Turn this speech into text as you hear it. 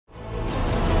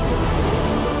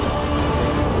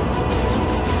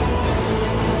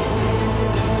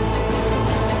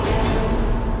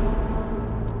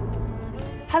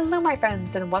Hello my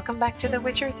friends, and welcome back to The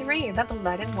Witcher 3, the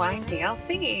Blood and Wine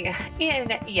DLC. In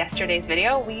yesterday's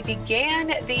video, we began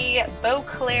the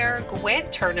Beauclair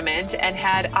Gwent Tournament and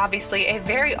had obviously a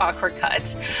very awkward cut.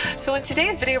 So in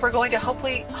today's video, we're going to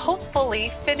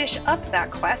hopefully finish up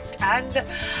that quest and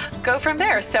go from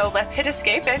there. So let's hit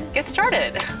escape and get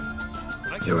started.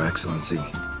 Your Excellency,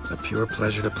 a pure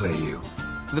pleasure to play you.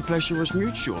 The pleasure was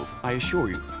mutual, I assure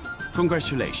you.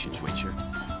 Congratulations, Witcher.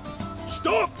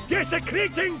 Stop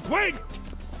desecrating Gwent!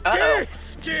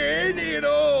 Death to any and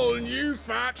all new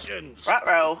factions!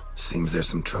 Ruh-roh. Seems there's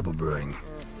some trouble brewing.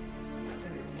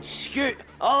 Scoot,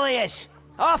 all of yous!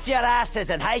 Off your asses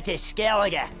and hide to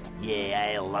Scavenger, you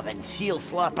ale-loving seal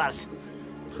slurpers.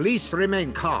 Please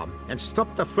remain calm and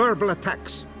stop the verbal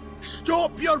attacks.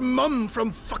 Stop your mum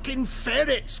from fucking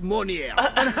ferrets, Monnier,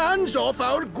 and hands off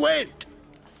our Gwent!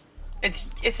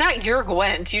 It's not your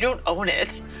Gwent, you don't own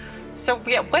it. So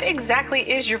yeah, what exactly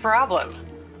is your problem?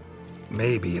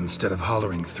 Maybe instead of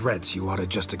hollering threats, you ought to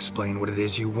just explain what it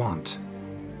is you want.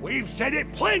 We've said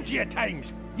it plenty of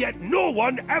times, yet no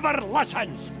one ever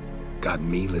listens! Got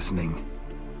me listening.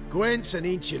 Gwent's an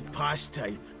ancient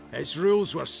pastime. Its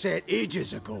rules were set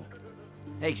ages ago.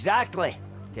 Exactly.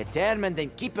 Determined in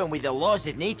keeping with the laws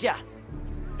of nature.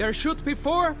 There should be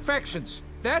 4 factions.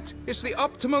 That is the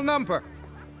optimal number.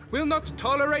 Will not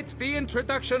tolerate the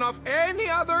introduction of any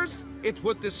others. It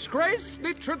would disgrace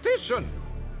the tradition.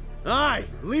 Aye,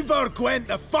 leave our Gwent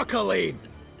the fuck alone.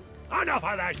 Enough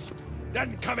of this!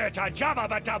 Didn't come here to jabber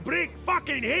but to break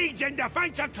fucking heads in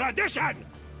defense of tradition!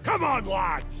 Come on,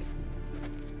 lads!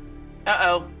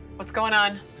 Uh-oh. What's going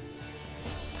on?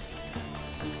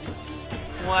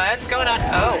 What's going on?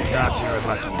 Oh. That's your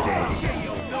lucky day.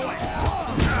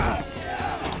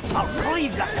 I'll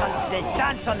cleave the cunts, then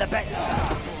dance on the bits.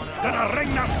 Gonna ring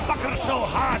that fucker so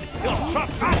hard, he'll truck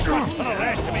asphalt for the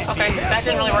rest of his Okay, days. that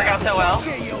didn't really work out so well.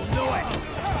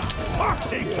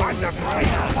 Boxing band of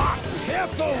twats!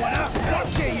 Careful when I fuck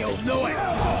you, you'll know it.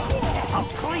 I'll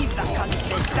cleave the cunts,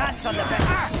 then dance on the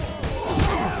bits.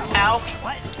 Ow.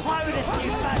 Let's plough this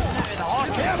new faction out of the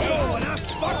horse's Careful when heads.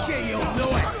 I fuck you, you'll know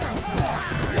it.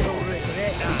 You'll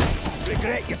regret that.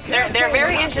 Regret your They're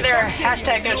very into their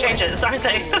hashtag no changes, aren't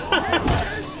they?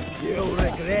 You'll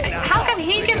regret that. How come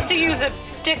he gets to use a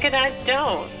stick and I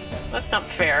don't? That's not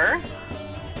fair.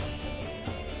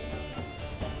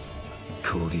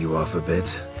 Cooled you off a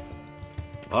bit?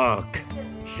 Ugh,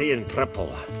 seeing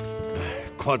triple.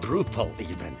 Quadruple,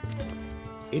 even.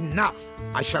 Enough.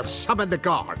 I shall summon the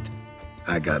guard.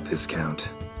 I got this, Count.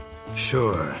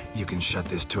 Sure, you can shut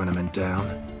this tournament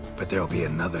down, but there'll be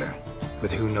another,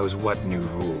 with who knows what new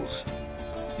rules.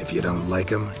 If you don't like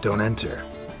them, don't enter.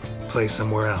 Play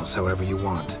somewhere else however you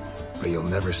want, but you'll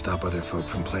never stop other folk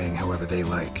from playing however they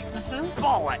like.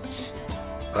 Bollocks!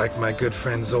 Like my good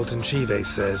friend Zoltan Chive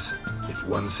says, if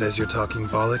one says you're talking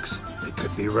bollocks, they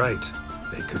could be right,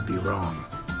 they could be wrong.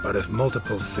 But if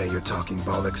multiples say you're talking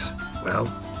bollocks, well,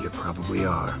 you probably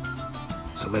are.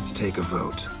 So let's take a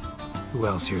vote. Who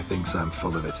else here thinks I'm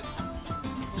full of it?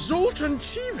 Zoltan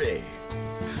Chive?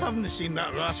 Haven't seen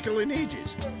that rascal in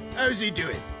ages. How's he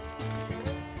doing?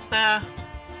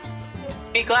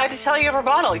 Be glad to tell you of our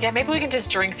bottle. Yeah, maybe we can just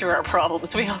drink through our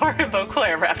problems. We are in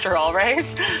Beauclair after all,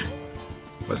 right?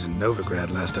 Was in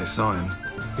Novigrad last I saw him.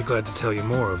 Be glad to tell you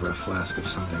more over a flask of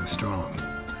something strong.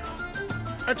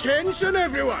 Attention,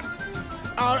 everyone!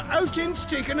 Our outing's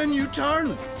taken a new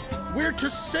turn. We're to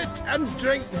sit and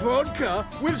drink vodka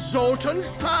with Zoltan's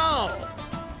pal.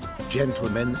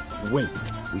 Gentlemen, wait.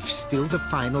 We've still the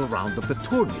final round of the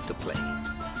tournament to play.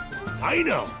 I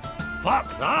know.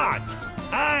 Fuck that.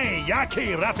 I,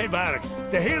 Yaki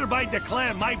Rafiberg, do hereby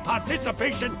declare my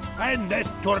participation in this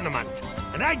tournament,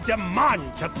 and I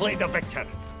demand to play the victor.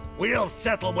 We'll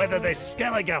settle whether this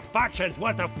Scavenger faction's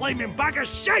worth a flaming bag of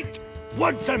shite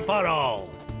once and for all.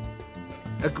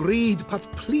 Agreed, but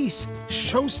please,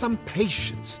 show some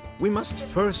patience. We must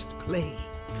first play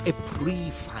a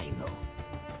pre-final.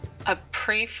 A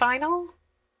pre-final?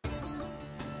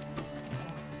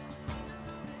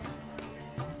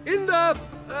 In the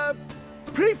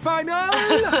pre-final,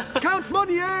 Count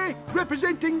Monnier,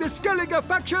 representing the Scavenger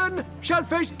faction, shall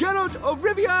face Geralt of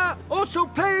Rivia, also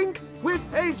playing with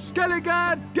a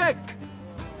Scavenger deck.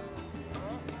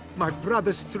 My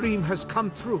brother's dream has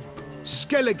come true.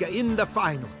 Scavenger in the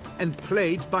final, and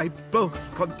played by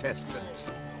both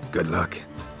contestants. Good luck.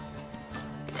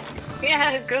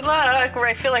 Yeah, good luck.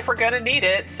 I feel like we're gonna need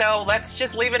it, so let's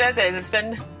just leave it as is. It's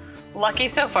been lucky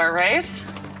so far, right?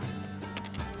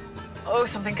 Oh,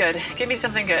 something good. Give me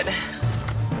something good.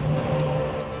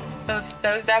 That's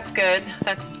good.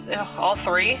 That's all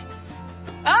 3.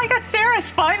 Oh, I got Sarah's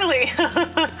finally.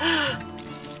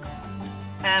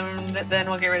 And then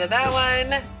we'll get rid of that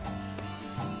one.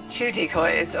 2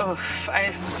 decoys. Oh,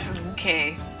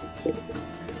 okay.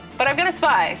 But I've got a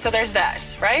spy, so there's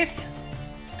that, right?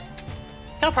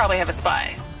 He'll probably have a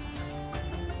spy.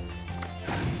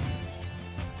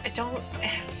 I don't...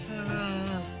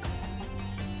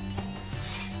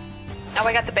 Oh,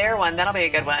 I got the bear one. That'll be a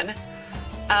good one.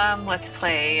 Let's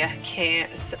play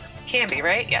Canby,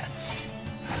 right? Yes.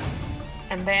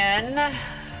 And then...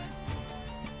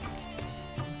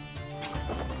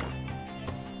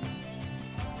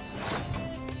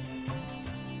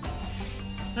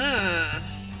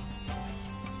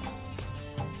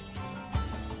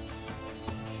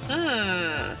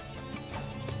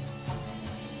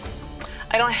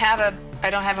 I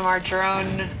don't have a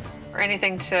Marjoram or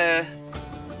anything to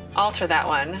alter that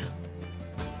one.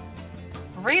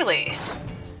 Really?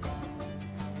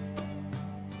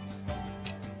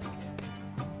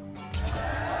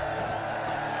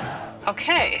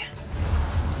 Okay.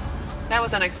 That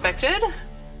was unexpected.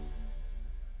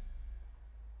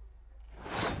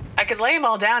 I could lay them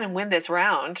all down and win this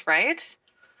round, right?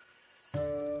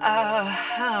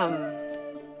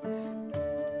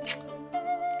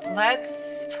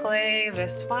 Let's play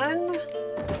this one.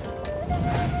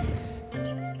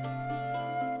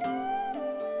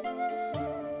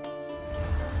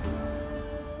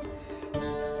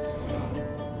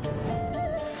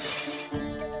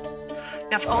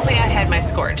 Now, if only I had my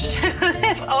Scorched.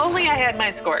 If only I had my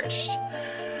Scorched.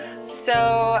 So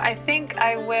I think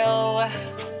I will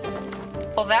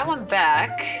pull that one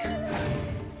back.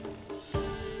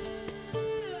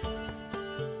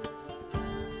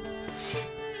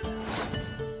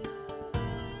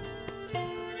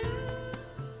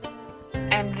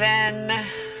 And then,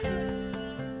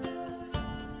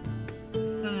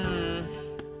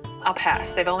 I'll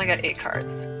pass. They've only got 8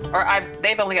 cards. Or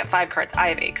they've only got 5 cards. I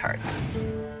have 8 cards.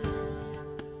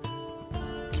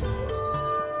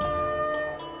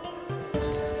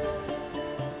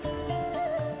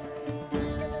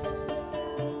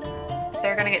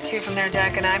 They're gonna get 2 from their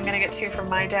deck, and I'm gonna get 2 from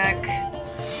my deck.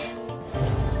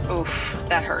 Oof,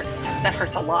 that hurts. That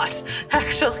hurts a lot.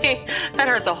 Actually, that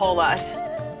hurts a whole lot.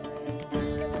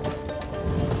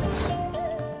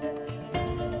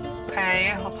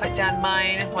 Okay, I'll put down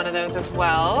mine, one of those as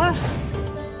well.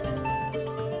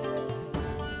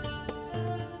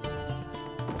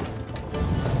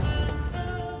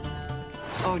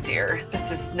 Oh dear, this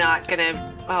is not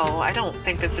gonna... Oh, I don't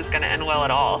think this is gonna end well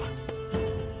at all.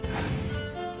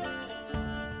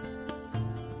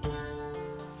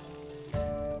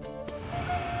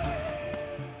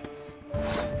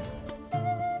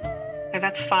 Okay,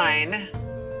 that's fine.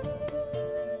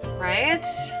 Right?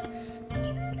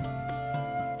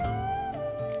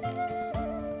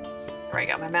 There we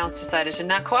go, my mouse decided to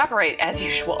not cooperate as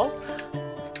usual.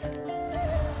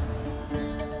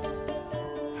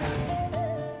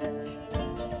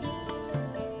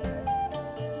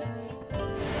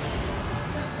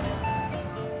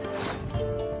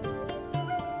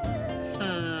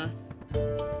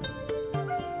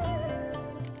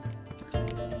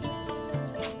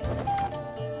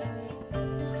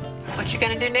 What you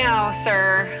gonna do now,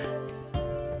 sir?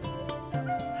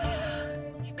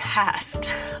 You passed.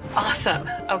 Awesome.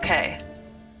 Okay.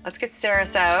 Let's get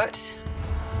Steris out.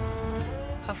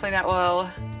 Hopefully that will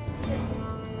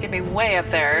get me way up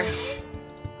there.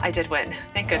 I did win.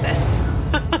 Thank goodness.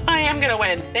 I am gonna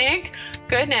win. Thank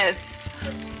goodness.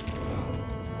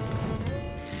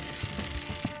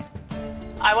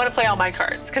 I want to play all my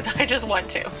cards because I just want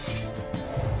to.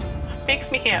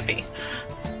 Makes me happy.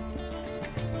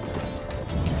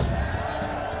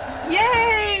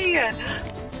 Yay!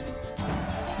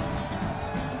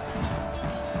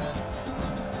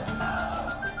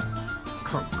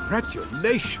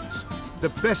 Congratulations! The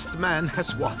best man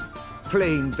has won,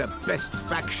 playing the best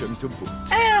faction to boot.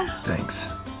 Thanks.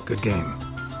 Good game.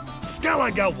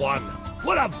 Skellige won!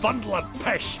 What a bundle of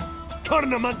pish!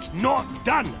 Tournament's not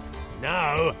done!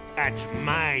 Now, it's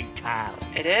my turn.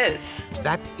 It is.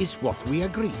 That is what we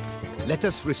agreed. Let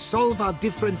us resolve our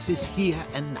differences here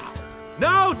and now.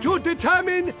 Now to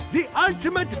determine the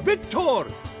ultimate victor!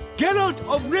 Geralt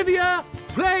of Rivia,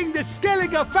 playing the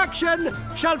Skellige faction,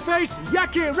 shall face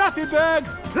Yaki Rafiberg,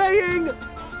 playing...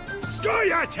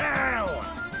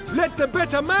 Scoia'tail! Let the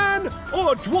better man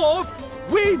or dwarf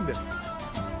win!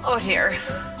 Oh dear.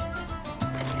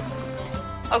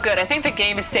 Oh good, I think the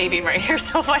game is saving right here,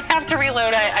 so if I have to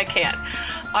reload, I can't.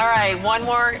 All right, one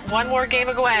more game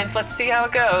of Gwent. Let's see how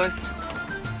it goes.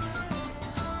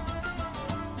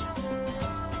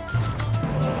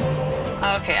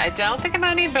 Okay, I don't think I'm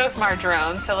gonna need both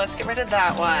Marjoram, so let's get rid of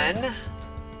that one.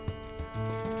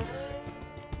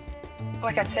 Oh,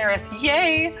 I got Saris.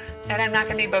 Yay! And I'm not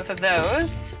gonna need both of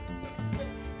those.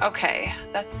 Okay,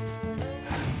 that's...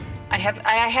 I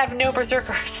have no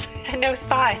berserkers and no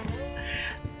spies.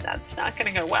 So that's not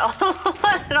gonna go well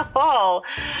at all.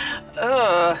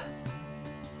 Ugh.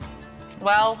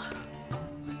 Well,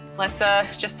 let's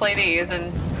just play these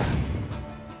and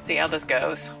see how this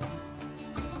goes.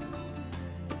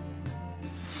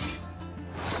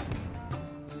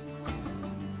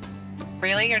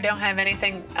 Really? You don't have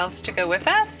anything else to go with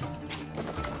that?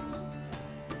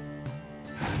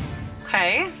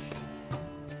 Okay.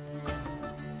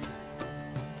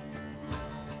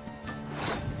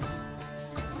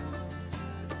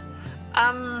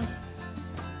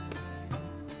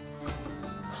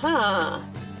 Huh.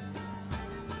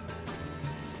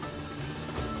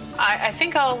 I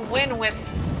think I'll win with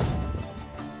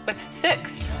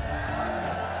 6.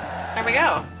 There we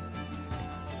go.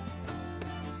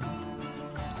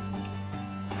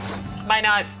 Might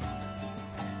not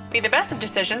be the best of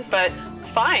decisions, but it's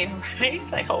fine, right?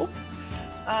 I hope.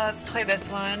 Let's play this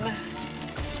one.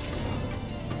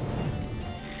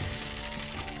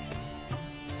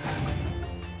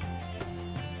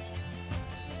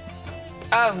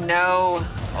 Oh no.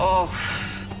 Oh.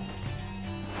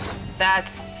 That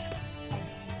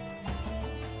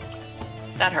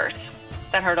hurt.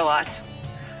 That hurt a lot.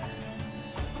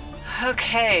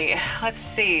 Okay, let's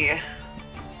see.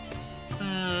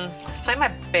 Let's play my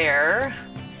bear.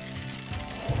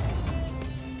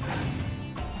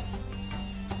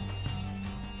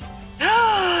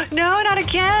 No, not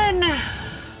again!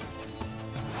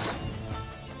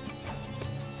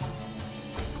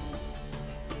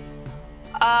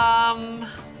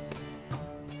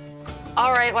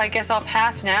 Alright, well I guess I'll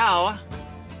pass now.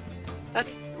 That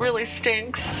really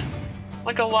stinks.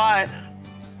 Like a lot.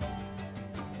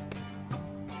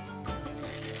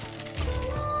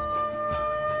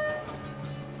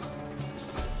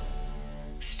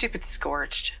 Stupid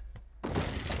Scorched.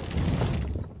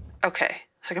 Okay,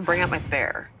 so I can bring out my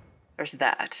bear. There's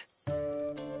that.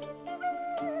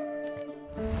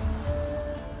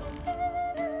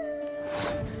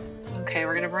 Okay,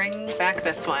 we're gonna bring back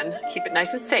this one. Keep it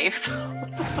nice and safe.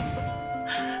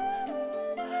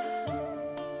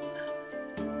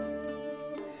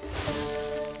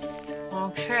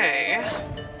 Okay.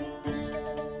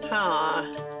 Huh.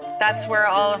 That's where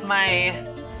all of my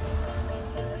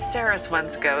Sarah's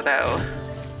ones go, though.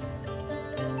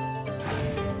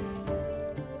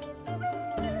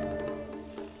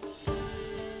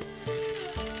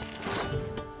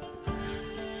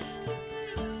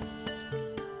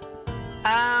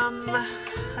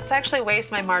 Let's actually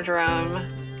waste my marjoram.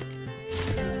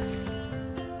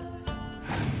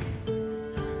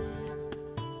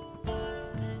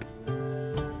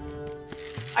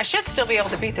 I should still be able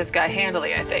to beat this guy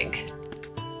handily, I think.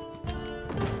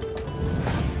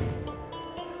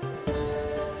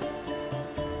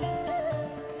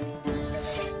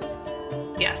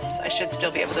 Yes, I should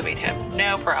still be able to beat him.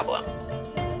 No problem.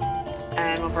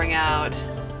 And we'll bring out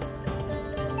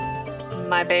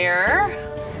my bear.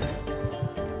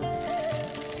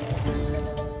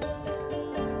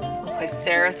 We'll play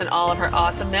Saris in all of her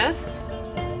awesomeness.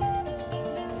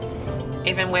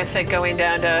 Even with it going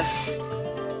down to,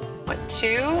 what, 2?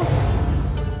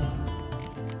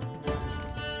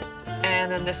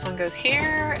 And then this one goes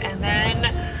here, and then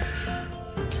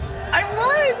I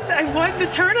won! I won the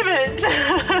tournament!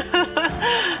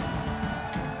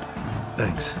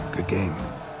 Thanks. Good game.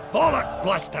 Bollock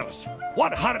blisters!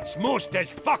 What hurts most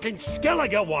is fucking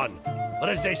Skellige won. But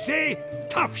as they say,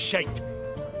 tough shite.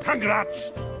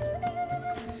 Congrats!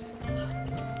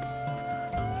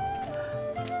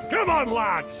 Come on,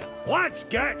 lads! Let's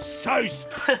get soused!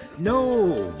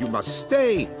 No, you must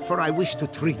stay, for I wish to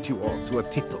treat you all to a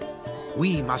tipple.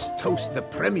 We must toast the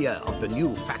premier of the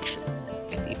new faction.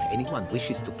 And if anyone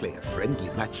wishes to play a friendly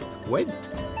match of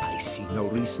Gwent, I see no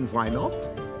reason why not.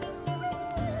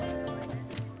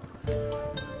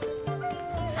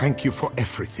 Thank you for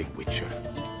everything, Witcher.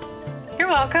 You're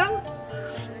welcome.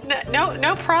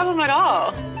 No problem at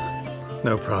all.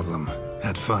 No problem.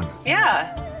 Had fun.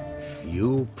 Yeah.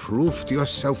 You proved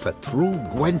yourself a true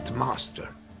Gwent master.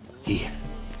 Here,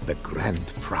 the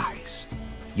grand prize.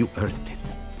 You earned it.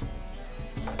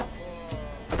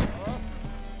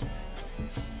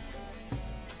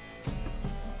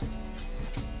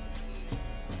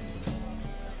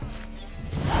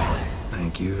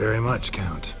 Thank you very much,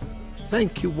 Count.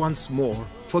 Thank you once more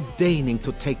for deigning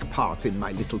to take part in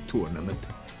my little tournament.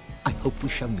 I hope we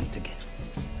shall meet again.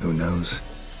 Who knows?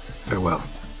 Farewell.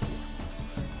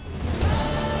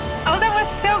 Oh, that was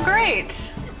so great.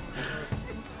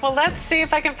 Well, let's see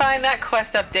if I can find that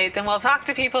quest update. Then we'll talk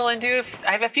to people and do...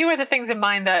 I have a few other things in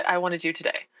mind that I want to do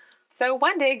today. So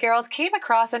one day, Geralt came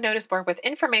across a notice board with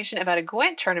information about a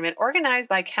Gwent tournament organized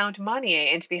by Count Monnier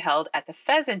and to be held at the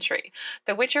Pheasantry.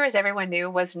 The Witcher, as everyone knew,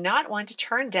 was not one to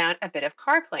turn down a bit of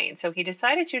card playing, so he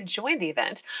decided to join the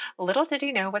event. Little did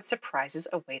he know what surprises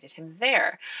awaited him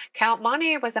there. Count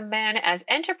Monnier was a man as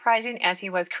enterprising as he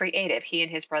was creative. He and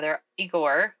his brother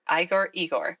Igor, had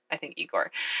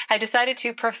decided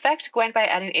to perfect Gwent by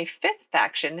adding a fifth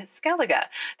faction, Skellige.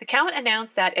 The Count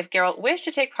announced that if Geralt wished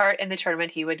to take part in the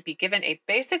tournament, he would be given a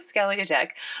basic Skellige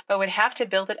deck, but would have to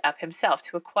build it up himself.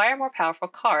 To acquire more powerful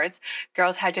cards,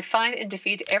 Geralt had to find and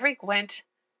defeat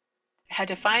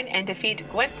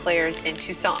Gwent players in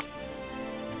Toussaint.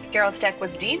 Geralt's deck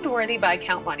was deemed worthy by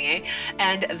Count Monnier,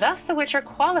 and thus the Witcher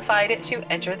qualified to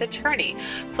enter the tourney.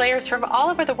 Players from all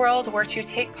over the world were to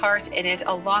take part in it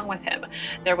along with him.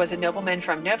 There was a nobleman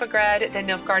from Novigrad, the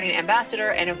Nilfgaardian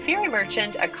ambassador, an Inferi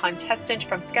merchant, a contestant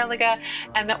from Skellige,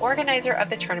 and the organizer of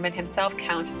the tournament himself,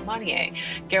 Count Monnier.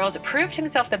 Geralt proved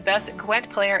himself the best Gwent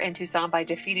player in Toussaint by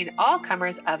defeating all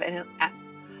comers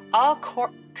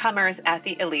at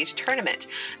the elite tournament.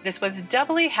 This was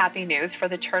doubly happy news, for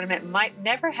the tournament might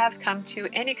never have come to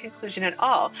any conclusion at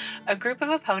all. A group of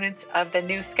opponents of the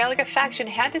new Skellige faction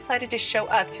had decided to show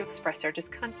up to express their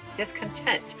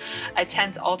discontent. A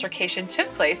tense altercation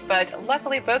took place, but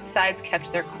luckily both sides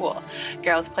kept their cool.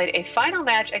 Geralt played a final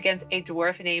match against a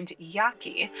dwarf named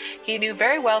Yaki. He knew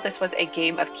very well this was a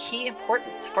game of key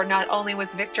importance, for not only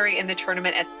was victory in the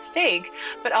tournament at stake,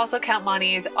 but also Count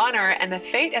Monnier's honor and the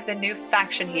fate of the new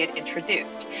faction he had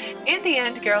introduced. In the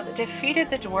end, Geralt defeated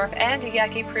the dwarf, and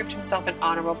Yaki proved himself an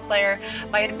honorable player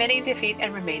by admitting defeat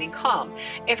and remaining calm.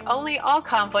 If only all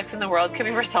conflicts in the world could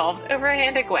be resolved over a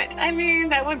hand of Gwent. I mean,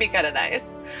 that would be kind of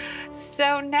nice.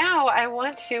 So now I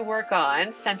want to work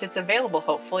on, since it's available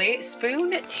hopefully,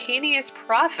 Spoontaneous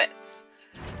Profits.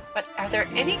 But are there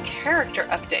any character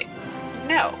updates?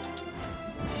 No.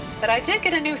 But I did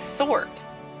get a new sword.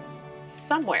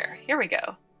 Somewhere. Here we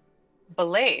go.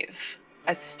 Belhaven.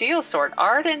 A steel sword.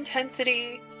 Art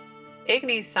intensity,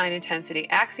 Igni sign intensity,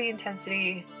 Axie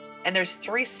intensity, and there's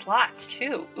 3 slots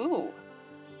too. Ooh.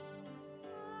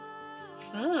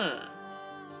 I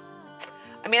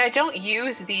mean, I don't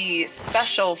use the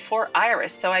special for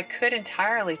Iris, so I could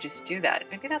entirely just do that.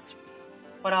 Maybe that's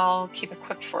what I'll keep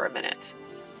equipped for a minute.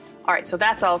 All right, so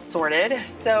that's all sorted.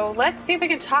 So let's see if we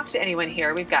can talk to anyone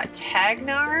here. We've got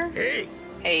Tagnar. Hey.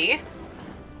 Hey.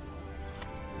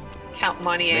 Count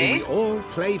Monnier. May we all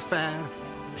play fair,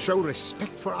 show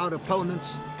respect for our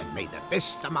opponents, and may the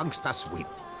best amongst us win.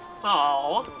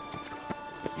 Oh.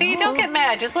 See, don't get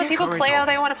mad. Just let people play how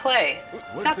they want to play.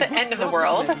 It's not the end of the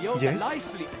world. Yes.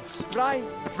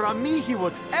 From me, he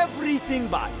would everything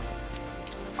buy.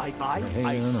 I buy,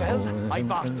 I sell, I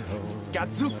barter.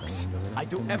 Gadzooks. I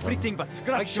do everything but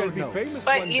scratch your nose.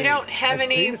 But you don't have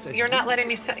any. You're not letting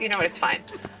me. You know what? It's fine.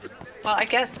 Well, I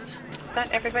guess. Is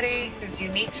that everybody who's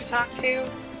unique to talk to?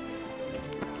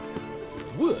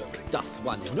 Work doth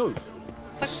one noble.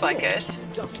 Looks like it.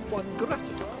 Doth one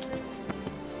gratify.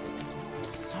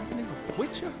 Summoning a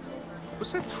Witcher?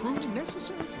 Was that truly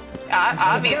necessary?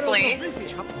 Obviously.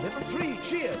 3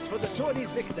 cheers for the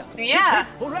tourney's victor. Yeah.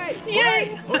 Hooray!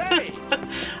 Yay! Hooray!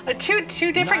 Hooray!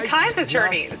 two different kinds of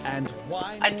tourneys.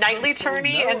 A knightly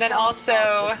tourney, and then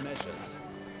also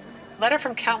letter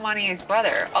from Count Monnier's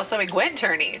brother, also a Gwent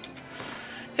tourney.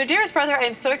 So, dearest brother, I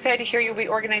am so excited to hear you'll be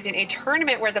organizing a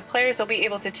tournament where the players will be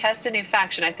able to test a new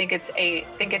faction. I think it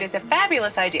is a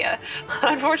fabulous idea.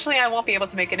 Unfortunately, I won't be able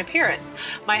to make an appearance.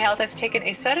 My health has taken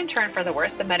a sudden turn for the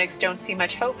worse. The medics don't see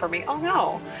much hope for me. Oh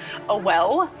no. Oh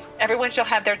well. Everyone shall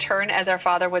have their turn, as our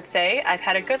father would say. I've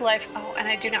had a good life. Oh, and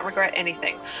I do not regret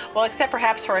anything. Well, except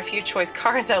perhaps for a few choice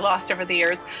cards I lost over the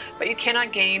years. But you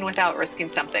cannot gain without risking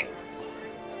something.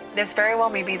 This very well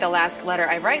may be the last letter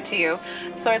I write to you,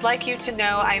 so I'd like you to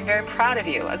know I am very proud of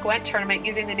you. A Gwent tournament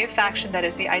using the new faction that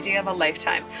is the idea of a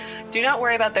lifetime. Do not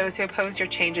worry about those who oppose your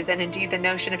changes, and indeed the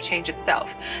notion of change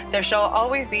itself. There shall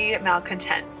always be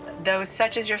malcontents. Those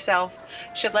such as yourself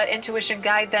should let intuition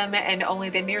guide them, and only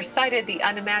the nearsighted, the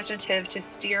unimaginative, to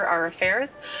steer our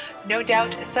affairs. No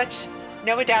doubt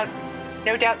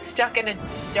stuck in a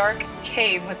dark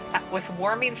cave with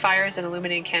warming fires and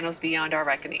illuminating candles beyond our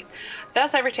reckoning.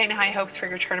 Thus I retain high hopes for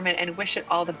your tournament and wish it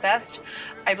all the best.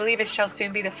 I believe it shall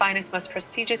soon be the finest, most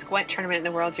prestigious Gwent tournament in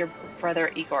the world. Your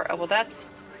brother Igor. Oh, well, that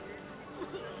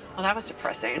was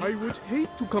depressing. I would hate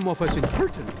to come off as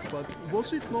impertinent, but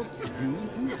was it not you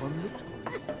who won the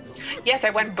tourney? Yes, I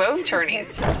won both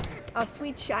tourneys. Our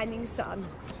sweet shining sun.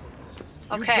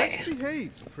 Okay. You best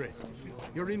behave, friend.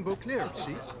 You're in Beauclair,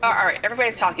 see? All right,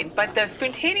 everybody's talking. But the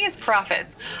Spoontaneous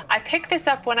Prophets, I picked this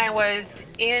up when I was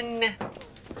doing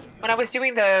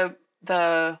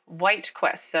the white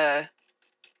quest, the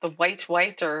white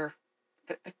or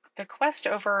the quest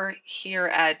over here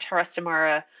at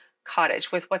Tarastamara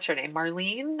Cottage with what's her name,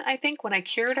 Marlene, I think. When I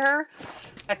cured her,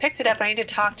 I picked it up. And I need to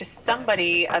talk to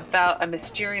somebody about a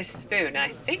mysterious spoon, and I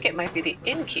think it might be the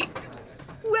innkeep.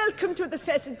 Welcome to the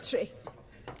pheasantry.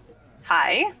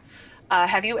 Hi.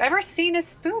 Have you ever seen a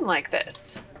spoon like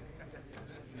this?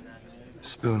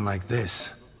 Spoon like this.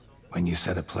 When you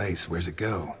set a place, where's it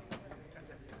go?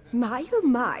 My oh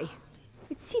my.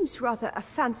 It seems rather a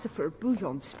fanciful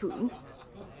bouillon spoon.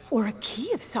 Or a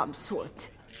key of some sort.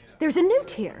 There's a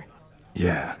note here.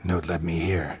 Yeah, note led me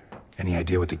here. Any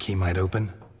idea what the key might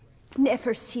open?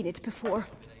 Never seen it before.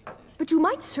 But you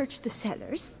might search the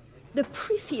cellars. The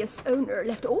previous owner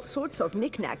left all sorts of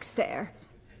knickknacks there.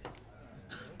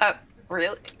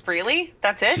 Really?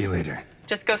 That's it? See you later.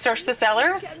 Just go search the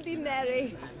cellars? Can be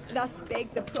merry. Thus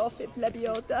spake the prophet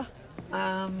Lebiota.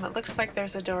 It looks like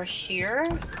there's a door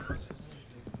here.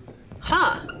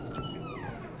 Huh.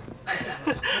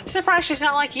 Surprised she's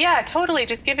not like, yeah, totally,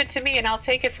 just give it to me and I'll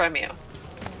take it from you.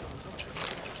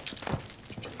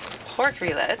 Pork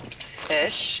rillets,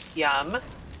 fish, yum.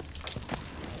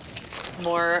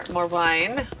 More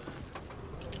wine.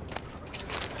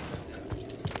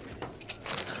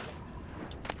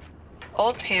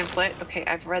 Old pamphlet. Okay,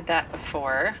 I've read that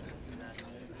before.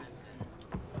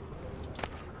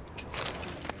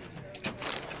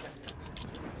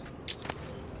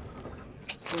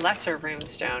 Lesser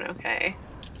runestone, okay.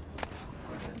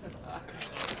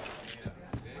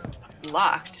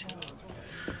 Locked.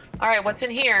 All right, what's in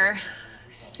here?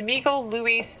 Smigole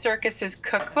Louis Serkis's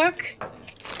cookbook.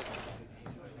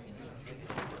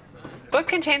 Book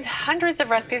contains hundreds of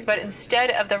recipes, but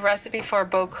instead of the recipe for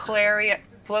Beauclair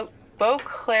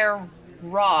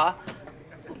raw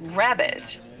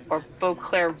rabbit, or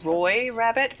Beauclair Roy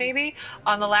rabbit, maybe?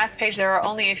 On the last page, there are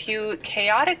only a few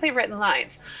chaotically written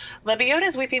lines.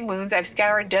 Lebiota's weeping wounds, I've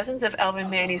scoured dozens of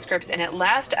elven manuscripts, and at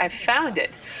last I've found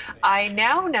it. I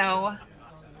know now,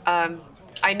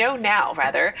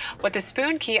 what the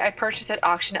spoon key I purchased at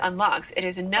auction unlocks. It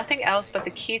is nothing else but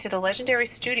the key to the legendary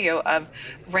studio of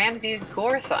Ramses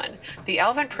Gorthon, the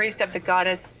elven priest of the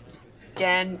goddess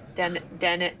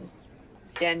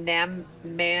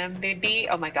Denamambibi.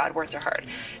 Oh my god, words are hard.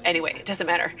 Anyway, it doesn't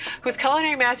matter. Whose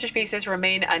culinary masterpieces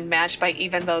remain unmatched by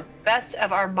even the best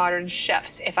of our modern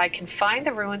chefs. If I can find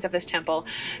the ruins of this temple,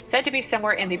 said to be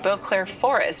somewhere in the Beauclair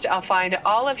forest, I'll find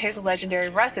all of his legendary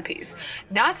recipes.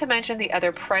 Not to mention the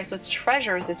other priceless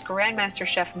treasures this Grandmaster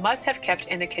chef must have kept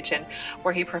in the kitchen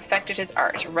where he perfected his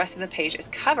art. The rest of the page is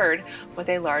covered with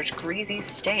a large greasy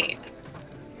stain.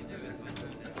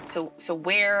 So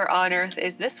where on earth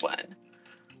is this one?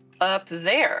 Up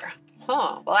there.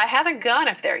 Huh. Well, I haven't gone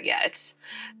up there yet.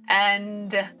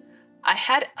 And I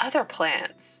had other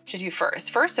plans to do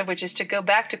first. First of which is to go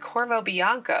back to Corvo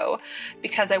Bianco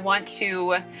because I want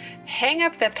to hang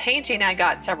up the painting I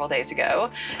got several days ago,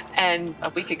 and a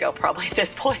week ago probably at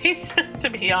this point,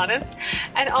 to be honest,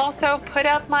 and also put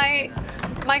up my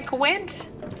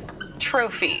Gwent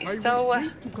trophy. So I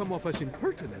hate to come off as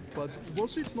impertinent, but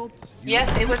was it not you?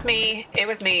 Yes, it was me. It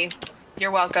was me. You're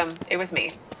welcome. It was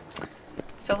me.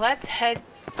 So let's head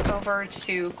over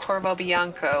to Corvo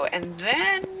Bianco, and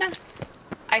then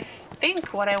I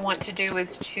think what I want to do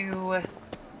is to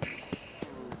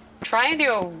try and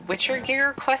do a Witcher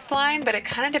Gear quest line, but it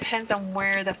kind of depends on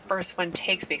where the first one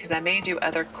takes me, because I may do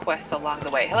other quests along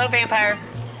the way. Hello, vampire.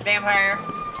 Vampire.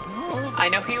 I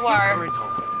know who you are.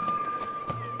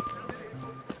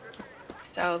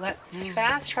 So let's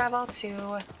fast travel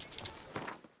to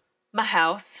my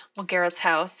house, well, Geralt's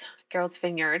house, Geralt's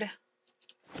Vineyard.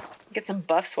 Get some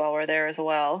buffs while we're there as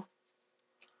well.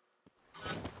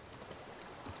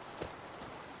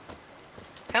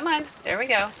 Come on, there we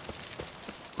go.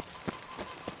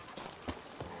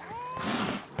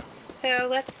 So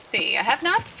let's see. I have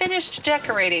not finished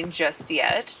decorating just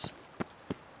yet,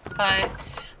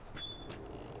 but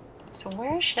so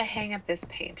where should I hang up this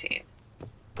painting?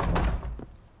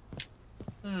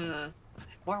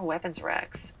 More weapons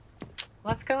racks.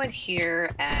 Let's go in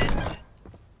here, and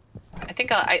I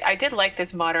think I did like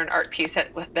this modern art piece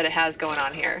that it has going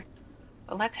on here.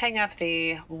 But let's hang up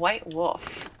the White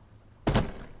Wolf.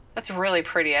 That's really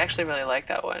pretty. I actually really like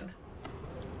that one.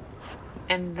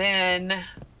 And then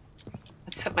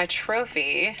let's put my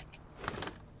trophy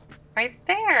right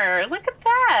there. Look at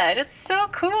that. It's so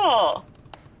cool.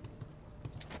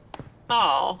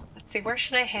 Oh, let's see. Where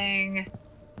should I hang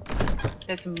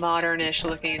this modern-ish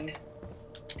looking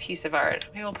piece of art.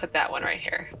 Maybe we'll put that one right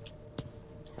here.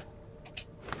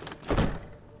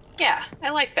 Yeah, I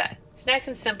like that. It's nice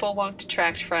and simple, won't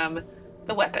detract from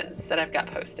the weapons that I've got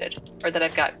posted. Or that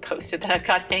I've got posted, that I've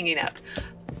got hanging up.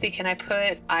 Let's see, can I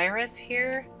put Iris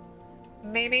here?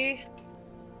 Maybe?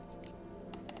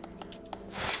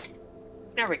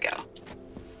 There we go.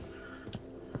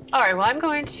 Alright, well I'm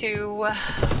going to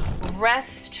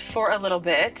rest for a little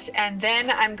bit, and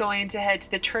then I'm going to head to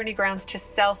the tourney grounds to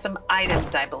sell some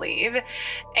items, I believe.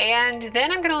 And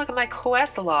then I'm going to look at my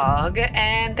quest log,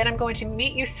 and then I'm going to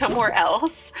meet you somewhere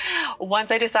else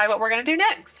once I decide what we're going to do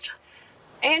next.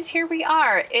 And here we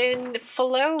are in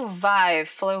Flovive,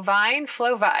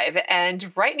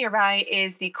 and right nearby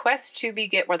is the quest to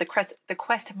begin, or the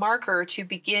quest marker to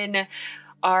begin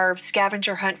our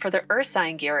scavenger hunt for the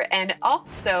Ursine gear. And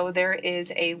also there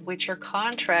is a Witcher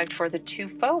contract for the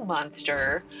Tufo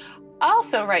monster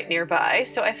also right nearby.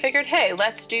 So I figured, hey,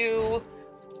 let's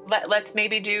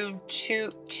maybe do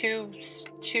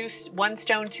one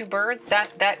stone, two birds,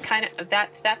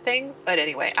 that thing. But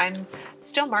anyway, I'm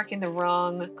still marking the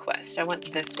wrong quest. I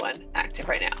want this one active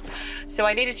right now. So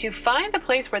I needed to find the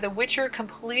place where the Witcher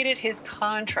completed his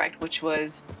contract, which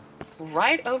was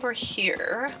right over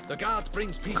here. The guard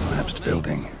brings peace. Collapsed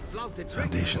building.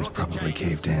 Foundations probably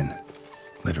caved in.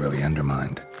 Literally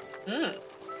undermined.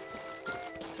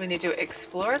 So we need to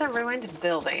explore the ruined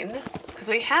building, because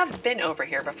we have been over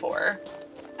here before.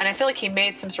 And I feel like he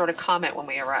made some sort of comment when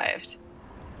we arrived.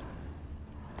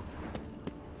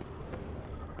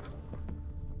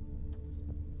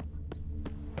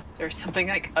 Is there something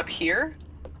like up here?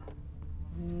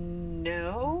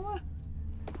 No.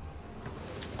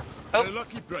 Oh,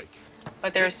 lucky break.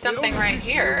 But there's something right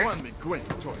here.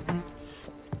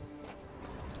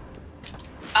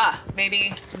 Ah,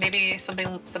 maybe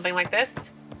something like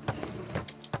this.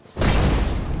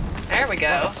 There we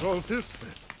go.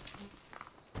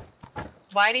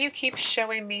 Why do you keep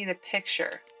showing me the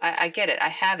picture? I get it, I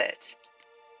have it.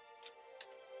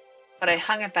 But I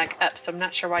hung it back up, so I'm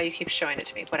not sure why you keep showing it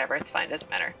to me. Whatever, it's fine, doesn't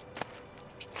matter.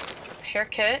 Repair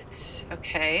kit,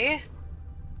 okay.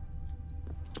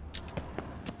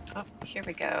 Oh, here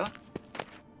we go.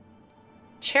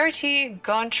 Charite,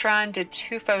 Gontran did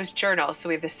Tufo's journal. So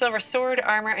we have the silver sword,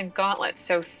 armor, and gauntlets.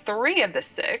 So 3 of the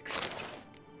 6.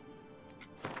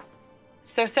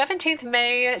 So 17th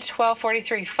May,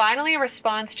 1243. Finally a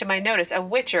response to my notice. A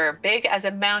Witcher, big as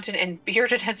a mountain and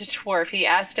bearded as a dwarf. He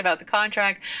asked about the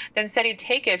contract, then said he'd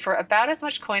take it for about as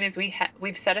much coin as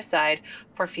we've set aside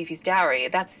for Fifi's dowry.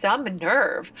 That's some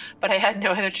nerve, but I had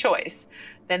no other choice.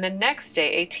 Then the next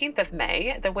day, 18th of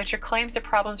May, the Witcher claims the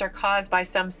problems are caused by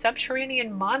some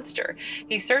subterranean monster.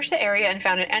 He searched the area and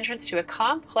found an entrance to a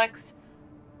complex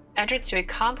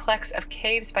of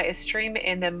caves by a stream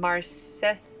in the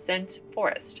Marcescent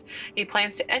forest. He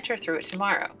plans to enter through it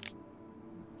tomorrow.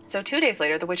 So 2 days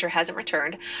later, the Witcher hasn't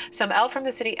returned. Some elf from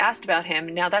the city asked about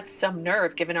him. Now that's some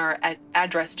nerve given our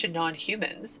address to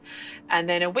non-humans. And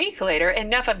then a week later,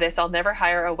 enough of this, I'll never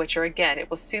hire a Witcher again. It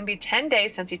will soon be 10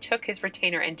 days since he took his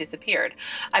retainer and disappeared.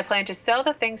 I plan to sell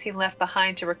the things he left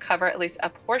behind to recover at least a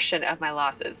portion of my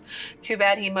losses. Too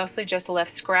bad he mostly just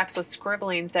left scraps with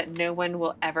scribblings that no one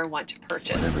will ever want to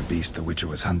purchase. Whatever beast the Witcher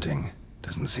was hunting,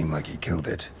 doesn't seem like he killed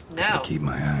it. No. Gotta keep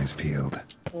my eyes peeled.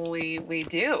 We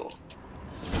do.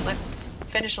 Let's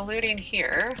finish looting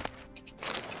here.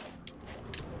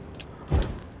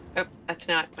 Oh, that's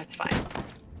fine. Let's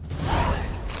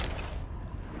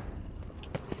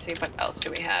see, what else do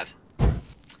we have?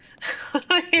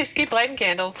 You just keep lighting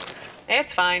candles.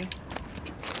 It's fine.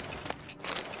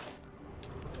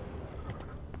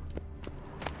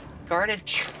 Guarded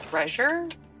treasure?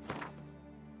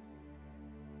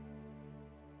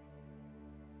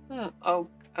 Oh,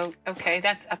 okay,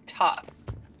 that's up top.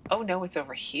 Oh no, it's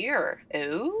over here.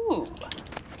 Ooh.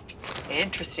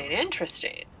 Interesting.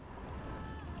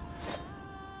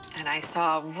 And I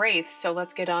saw Wraith, so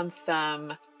let's get on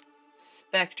some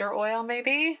Spectre oil,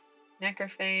 maybe?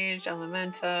 Necrophage,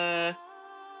 Elementa.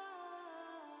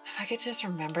 If I could just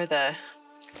remember the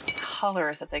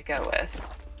colors that they go with.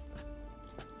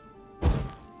 I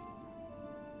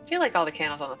do like all the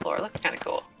candles on the floor. It looks kind of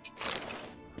cool.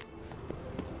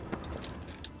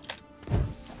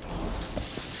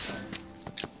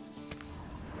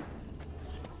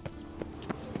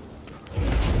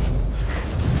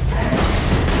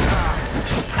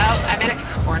 I'm in a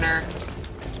corner.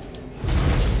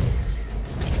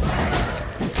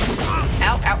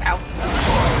 Ow, ow, ow.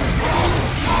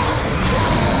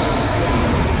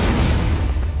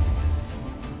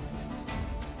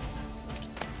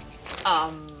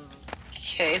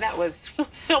 Okay, that was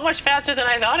so much faster than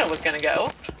I thought it was gonna go.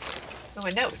 Oh,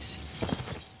 a note.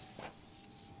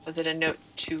 Was it a note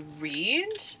to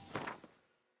read?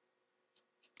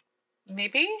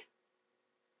 Maybe?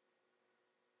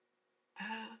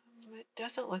 It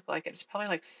doesn't look like it. It's probably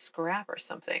like scrap or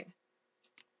something.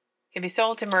 Can be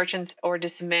sold to merchants or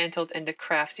dismantled into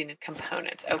crafting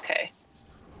components. Okay.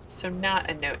 So not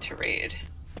a note to read.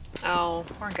 Oh,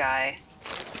 poor guy.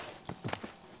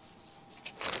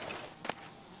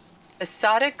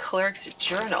 Besotted Clerk's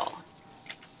journal.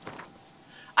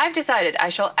 I've decided I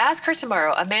shall ask her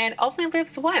tomorrow. A man only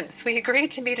lives once. We agreed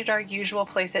to meet at our usual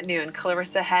place at noon.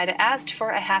 Clarissa had asked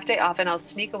for a half-day off, and I'll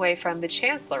sneak away from the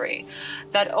chancellery.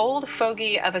 That old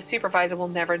fogey of a supervisor will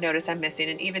never notice I'm missing,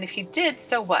 and even if he did,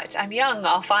 so what? I'm young.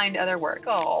 I'll find other work.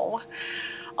 Oh.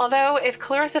 Although, if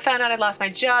Clarissa found out I'd lost my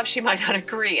job, she might not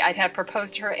agree. I'd have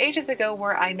proposed to her ages ago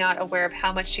were I not aware of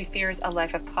how much she fears a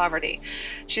life of poverty.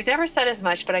 She's never said as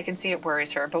much, but I can see it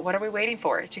worries her. But what are we waiting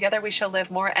for? Together we shall live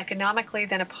more economically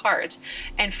than apart.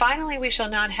 And finally, we shall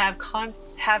not have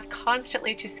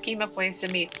constantly to scheme up ways to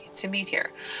meet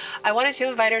here. I wanted to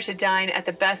invite her to dine at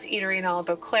the best eatery in all of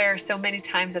Beauclair so many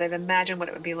times that I've imagined what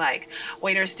it would be like.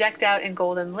 Waiters decked out in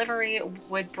golden livery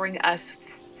would bring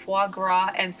us foie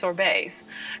gras and sorbets.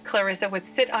 Clarissa would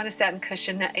sit on a satin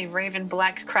cushion, a raven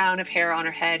black crown of hair on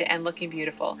her head, and looking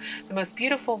beautiful, the most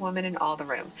beautiful woman in all the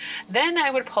room. Then I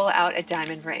would pull out a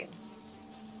diamond ring.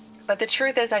 But the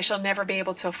truth is I shall never be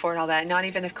able to afford all that, not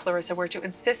even if Clarissa were to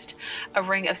insist a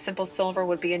ring of simple silver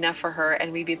would be enough for her,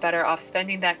 and we'd be better off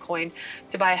spending that coin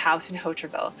to buy a house in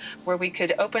Hotreville, where we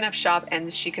could open up shop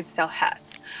and she could sell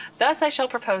hats. Thus I shall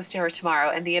propose to her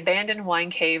tomorrow in the abandoned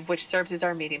wine cave which serves as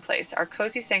our meeting place, our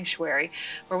cozy sanctuary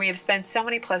where we have spent so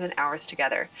many pleasant hours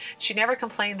together. She never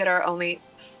complained that our only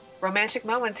romantic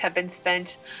moments have been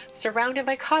spent surrounded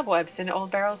by cobwebs and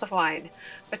old barrels of wine.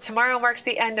 But tomorrow marks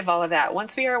the end of all of that.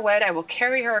 Once we are wed, I will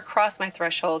carry her across my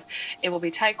threshold. It will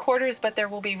be tight quarters, but there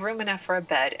will be room enough for a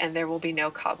bed, and there will be no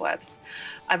cobwebs.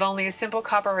 I've only a simple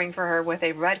copper ring for her with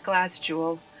a red glass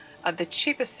jewel of the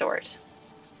cheapest sort.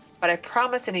 But I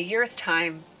promise in a year's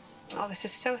time, oh, this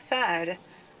is so sad,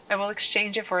 I will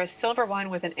exchange it for a silver one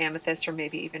with an amethyst or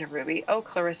maybe even a ruby. Oh,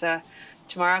 Clarissa,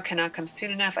 tomorrow cannot come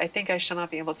soon enough. I think I shall not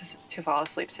be able to fall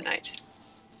asleep tonight.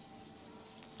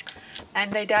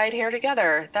 And they died here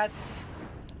together. That's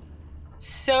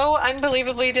so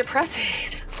unbelievably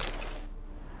depressing.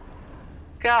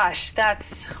 Gosh,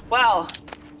 that's... well.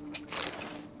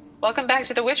 Welcome back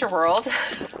to the Witcher world.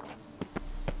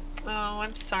 Oh,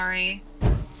 I'm sorry.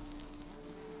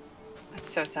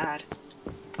 That's so sad.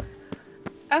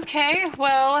 Okay,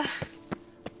 well...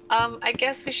 I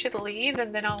guess we should leave,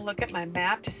 and then I'll look at my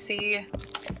map to see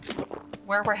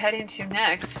where we're heading to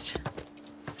next.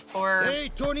 Or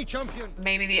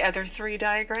maybe the other 3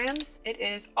 diagrams. It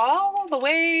is all the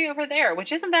way over there,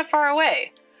 which isn't that far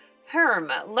away.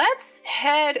 Let's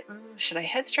head... should I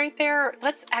head straight there?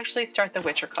 Let's actually start the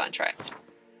Witcher contract.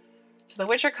 So the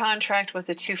Witcher contract was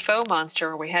the Tufo monster,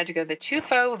 where we had to go to the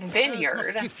Tufo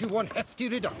Vineyard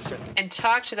and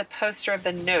talk to the poster of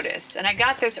the notice. And I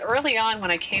got this early on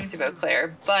when I came to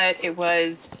Beauclair, but it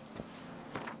was...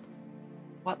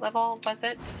 what level was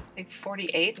it? I think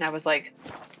 48, and I was like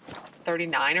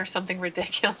 39 or something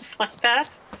ridiculous like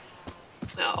that.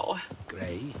 Oh.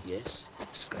 Grey, yes.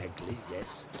 Scraggly,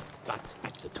 yes. But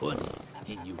at the tourney,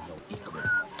 he knew no equal.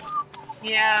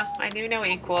 Yeah, I knew no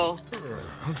equal.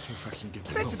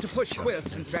 Better to push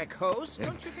quilts and drag hose,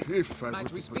 don't you think? If I were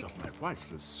to put up my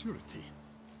wife as surety.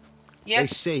 Yes.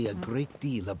 They say a great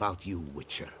deal about you,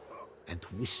 Witcher, and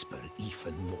whisper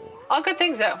even more. All good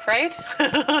things, though, right?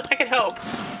 I can hope.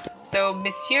 So,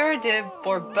 Monsieur de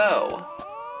Bourbeau.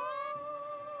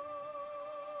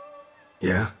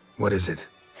 Yeah? What is it?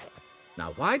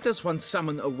 Now, why does one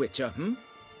summon a Witcher,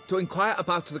 To inquire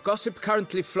about the gossip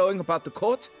currently flowing about the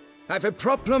court? I have a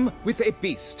problem with a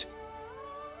beast.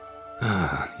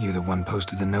 Ah, you the one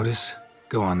posted the notice?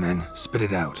 Go on then, spit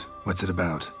it out. What's it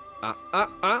about?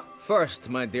 First,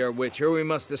 my dear Witcher, we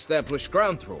must establish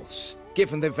ground rules.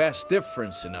 Given the vast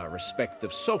difference in our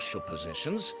respective social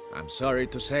positions, I'm sorry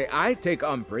to say I take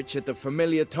umbrage at the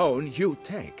familiar tone you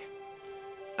take.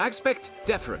 I expect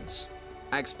deference.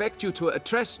 I expect you to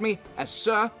address me as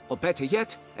Sir, or better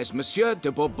yet, as Monsieur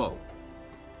de Bourbeau.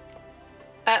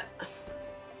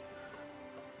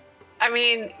 I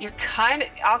mean, you're kind of...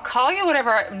 I'll call you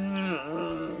whatever...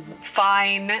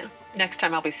 fine. Next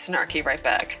time I'll be snarky right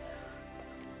back.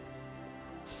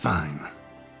 Fine.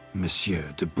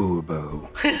 Monsieur de Bourbeau.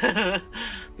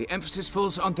 The emphasis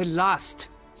falls on the last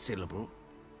syllable.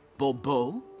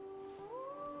 Bourbeau?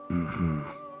 Mm-hmm.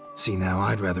 See, now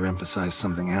I'd rather emphasize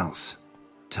something else.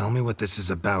 Tell me what this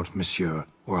is about, monsieur,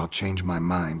 or I'll change my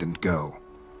mind and go.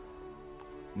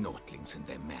 Notlings and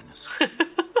their manners.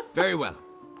 Very well.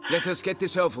 Let us get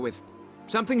this over with.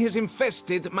 Something has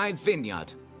infested my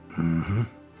vineyard. Mm-hmm.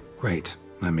 Great.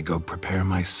 Let me go prepare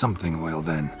my something oil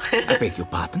then. I beg your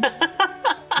pardon?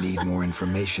 Need more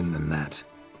information than that.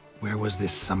 Where was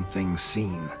this something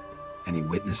seen? Any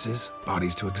witnesses?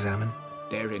 Bodies to examine?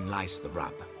 Therein lies the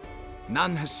rub.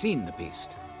 None has seen the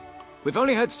beast. We've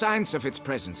only heard signs of its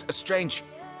presence, a strange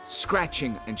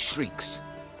scratching and shrieks.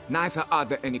 Neither are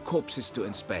there any corpses to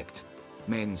inspect.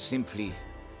 Men simply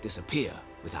disappear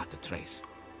without a trace.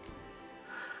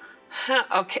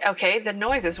 Okay, the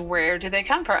noises, where do they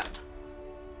come from?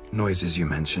 Noises you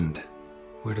mentioned.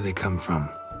 Where do they come from?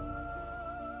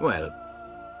 Well,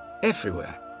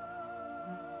 everywhere.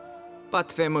 But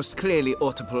they're most clearly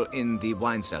audible in the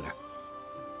wine cellar.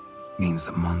 Means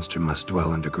the monster must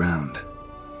dwell underground.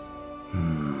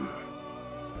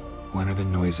 When are the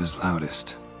noises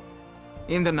loudest?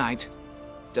 In the night,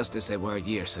 just as they were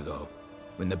years ago,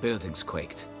 when the buildings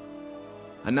quaked.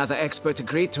 Another expert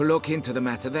agreed to look into the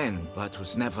matter then, but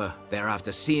was never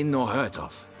thereafter seen nor heard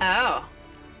of. Oh.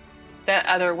 That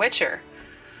other Witcher.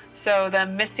 So the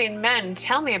missing men,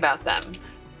 tell me about them.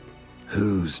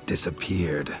 Who's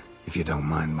disappeared, if you don't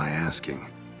mind my asking?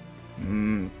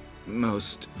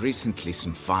 Most recently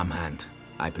some farmhand,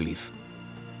 I believe.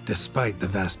 Despite the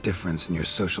vast difference in your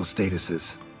social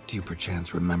statuses, do you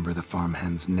perchance remember the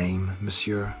farmhand's name,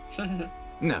 monsieur?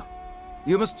 No.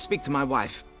 You must speak to my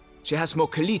wife. She has more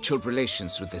collegial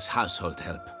relations with this household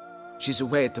help. She's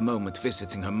away at the moment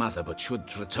visiting her mother, but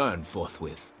should return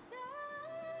forthwith.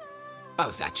 Oh,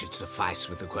 that should suffice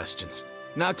with the questions.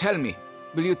 Now tell me,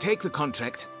 will you take the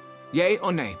contract? Yay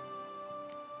or nay?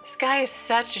 This guy is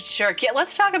such a jerk. Yeah,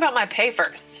 let's talk about my pay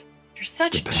first. You're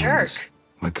such a jerk.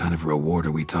 What kind of reward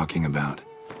are we talking about?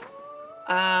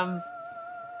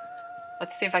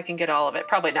 Let's see if I can get all of it.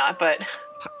 Probably not, but...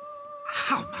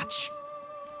 How much?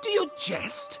 Do you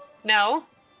jest? No.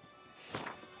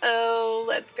 Oh,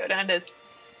 let's go down to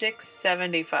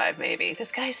 $675 maybe.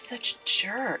 This guy's such a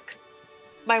jerk.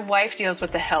 My wife deals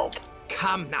with the help.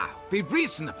 Come now, be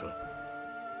reasonable.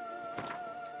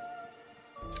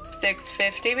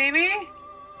 $650 maybe?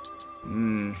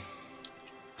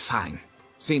 Fine.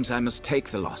 Seems I must take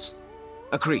the loss.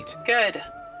 Agreed. Good.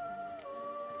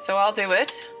 So I'll do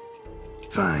it.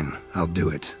 Fine, I'll do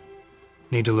it.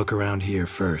 Need to look around here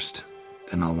first.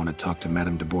 Then I'll want to talk to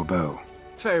Madame de Bourbeau.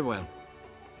 Very well.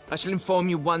 I shall inform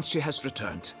you once she has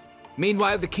returned.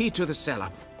 Meanwhile, the key to the cellar.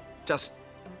 Just...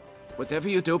 whatever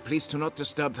you do, please do not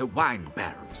disturb the wine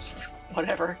barrels.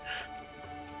 Whatever.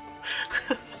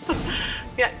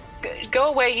 Yeah,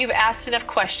 go away. You've asked enough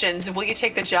questions. Will you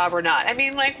take the job or not? I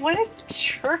mean, like, what a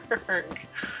jerk.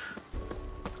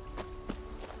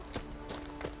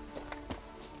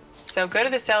 So go to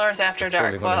the cellars after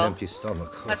dark. Well,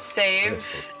 let's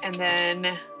save, and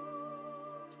then...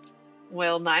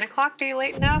 Will 9 o'clock be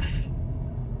late enough?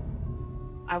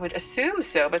 I would assume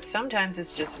so, but sometimes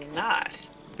it's just not.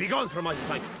 Be gone from my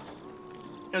sight.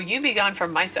 No, you be gone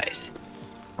from my sight.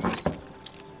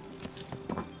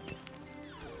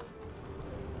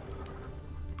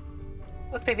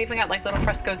 Look, they've even got like little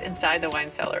frescoes inside the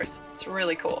wine cellars. It's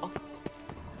really cool.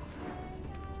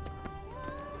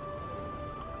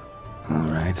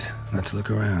 Alright, let's look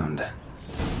around.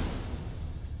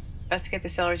 Investigate the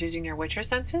cellars using your Witcher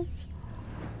senses?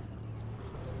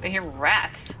 I hear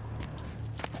rats.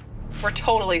 We're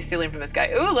totally stealing from this guy.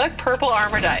 Ooh, look, purple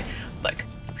armor dye. Look,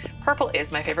 purple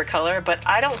is my favorite color, but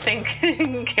I don't think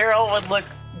Geralt would look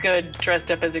good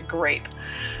dressed up as a grape.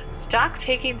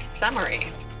 Stocktaking summary.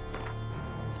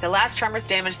 The last tremors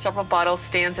damaged several bottle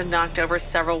stands and knocked over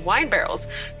several wine barrels,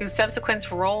 whose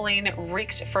subsequent rolling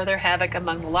wreaked further havoc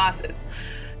among the losses.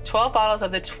 12 bottles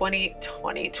of the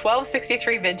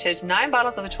 1263 vintage, 9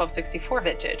 bottles of the 1264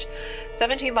 vintage,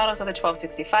 17 bottles of the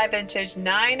 1265 vintage,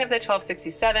 9 of the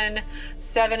 1267,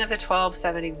 7 of the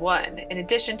 1271. In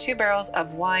addition, 2 barrels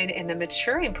of wine in the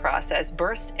maturing process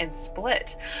burst and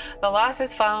split. The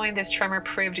losses following this tremor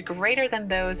proved greater than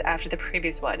those after the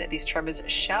previous one. These tremors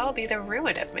shall be the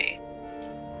ruin of me.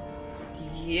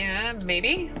 Yeah,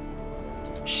 maybe?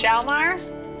 Shalmar?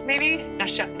 Maybe? No,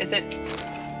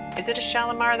 is it a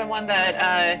Shalimar, the one that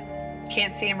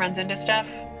can't see and runs into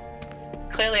stuff?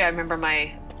 Clearly I remember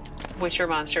my Witcher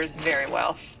monsters very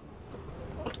well.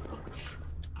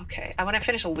 Okay, I want to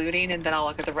finish looting and then I'll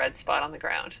look at the red spot on the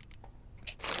ground.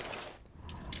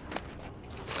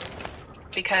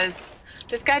 Because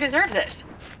this guy deserves it.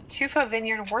 Tufo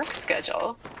Vineyard work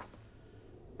schedule.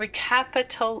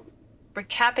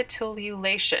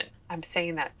 Recapitulation. I'm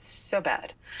saying that so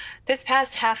bad. This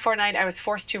past half fortnight, I was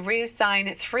forced to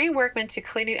reassign 3 workmen to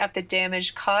cleaning up the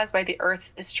damage caused by the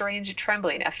Earth's strange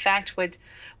trembling, a fact which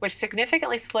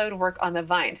significantly slowed work on the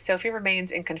vine. Sophie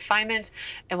remains in confinement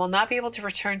and will not be able to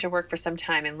return to work for some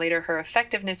time, and later her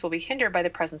effectiveness will be hindered by the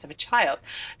presence of a child.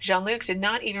 Jean-Luc did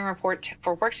not even report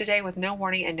for work today with no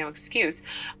warning and no excuse.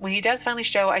 When he does finally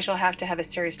show, I shall have to have a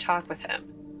serious talk with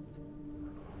him.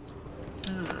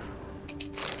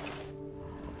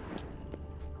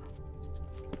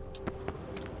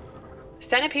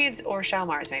 Centipedes or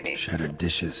Shalmars, maybe. Shattered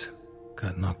dishes.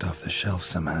 Got knocked off the shelf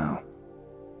somehow.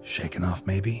 Shaken off,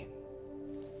 maybe?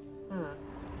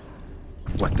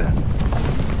 What the?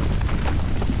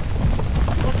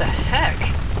 What the heck?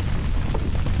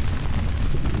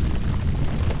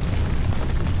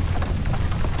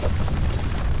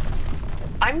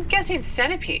 I'm guessing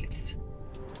centipedes.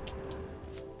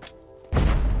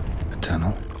 A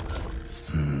tunnel?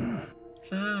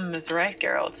 That's right,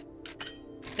 Geralt.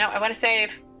 No, I want to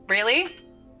save. Really?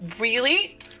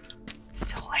 Really?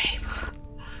 So lame.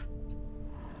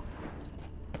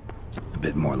 A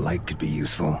bit more light could be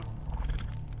useful.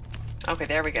 Okay,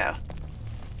 there we go.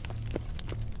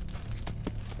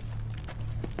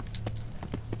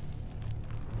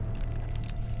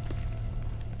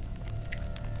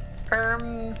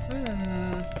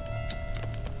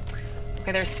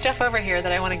 Okay, there's stuff over here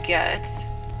that I want to get.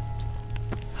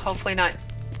 Hopefully not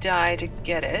die to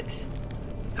get it.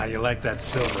 How you like that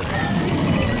silver?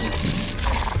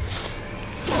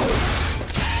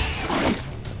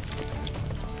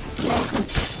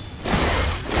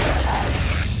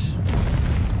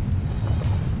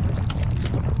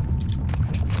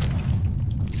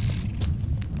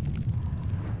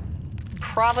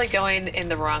 Probably going in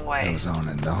the wrong way. Goes on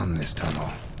and on this tunnel.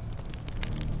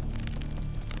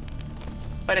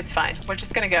 But it's fine. We're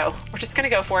just gonna go. We're just gonna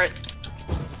go for it.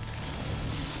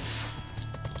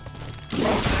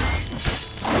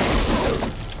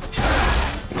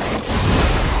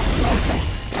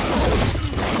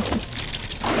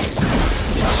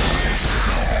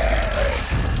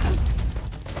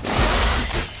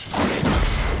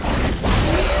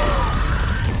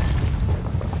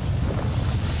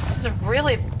 This is a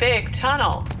really big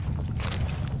tunnel.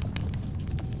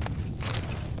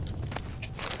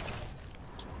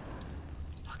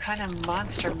 What kind of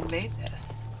monster made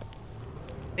this?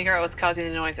 Figure out what's causing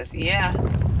the noises. Yeah.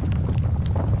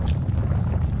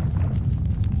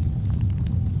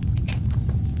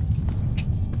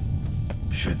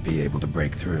 Should be able to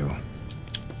break through.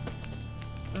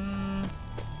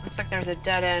 Looks like there's a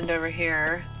dead end over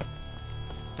here.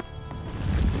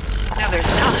 No, there's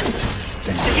not.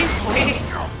 Jeez, wait.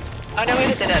 Oh no, it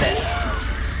is a dead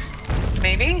end.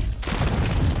 Maybe?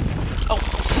 Oh.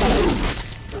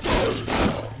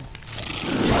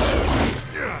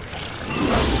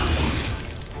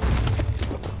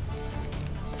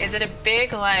 Is it a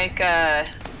big, like,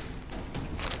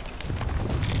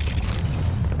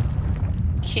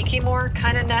 Kikimore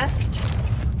kind of nest?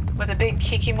 With a big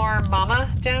Kikimore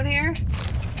mama down here?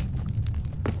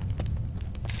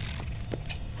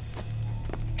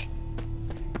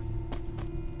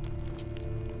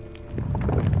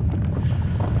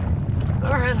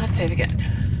 Alright, let's save again.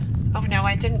 Oh no,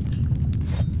 I didn't.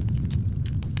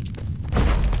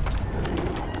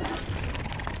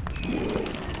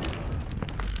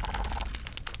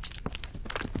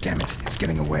 Damn it, it's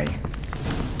getting away.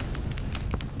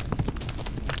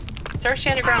 Search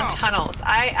the underground tunnels.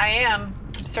 I am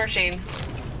searching.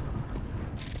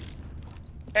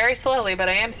 Very slowly, but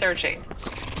I am searching.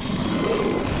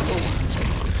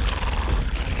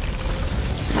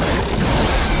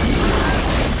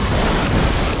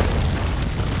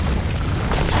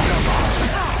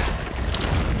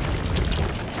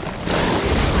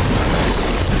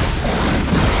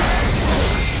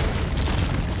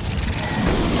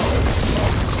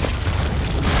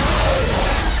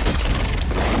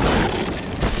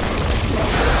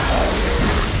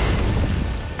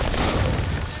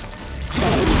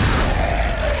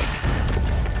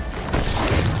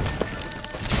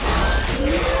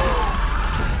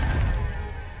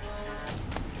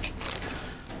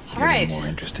 More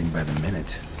interesting by the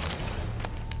minute.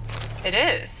 It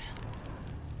is.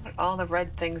 What all the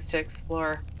red things to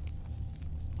explore.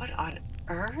 What on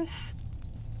earth?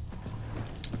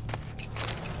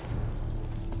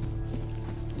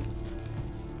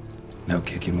 No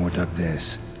Kikimore dug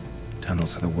this.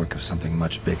 Tunnels are the work of something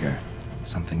much bigger.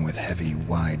 Something with heavy,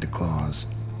 wide claws.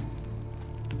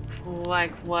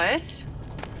 Like what?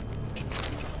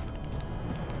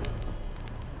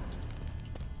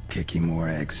 Kikimore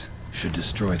eggs. Should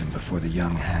destroy them before the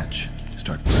young hatch.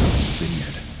 Start growing the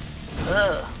vineyard.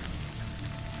 Ugh.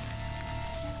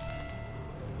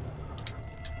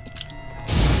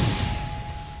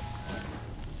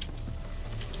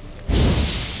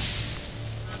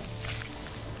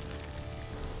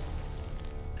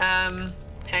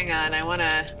 Hang on, I want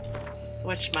to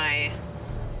switch my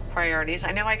priorities.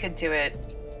 I know I could do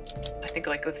it, I think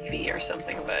like with V or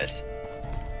something, but...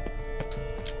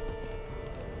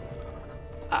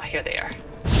 Ah, here they are.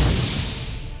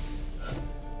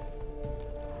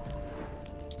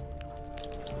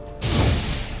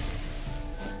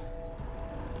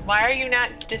 Why are you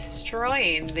not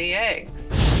destroying the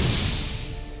eggs?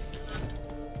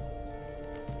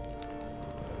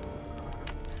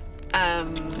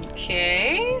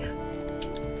 Okay.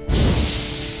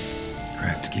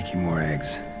 Cracked Kikimore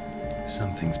eggs.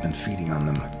 Something's been feeding on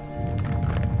them.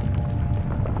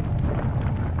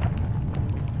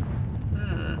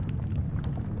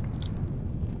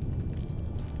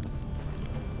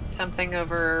 Something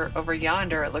over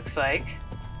yonder, it looks like.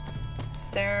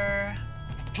 Is there...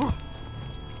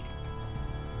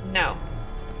 No.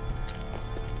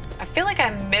 I feel like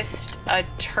I missed a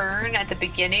turn at the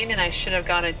beginning and I should have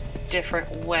gone a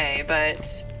different way,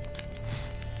 but...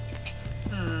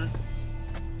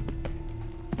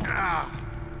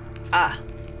 Ah.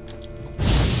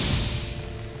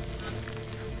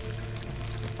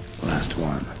 Last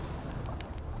one.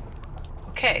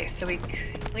 Okay, so we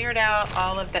cleared out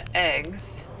all of the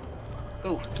eggs.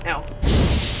 Ooh, no.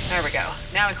 There we go.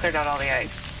 Now we cleared out all the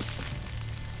eggs.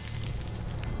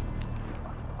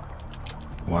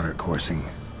 Water coursing.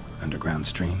 Underground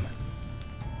stream.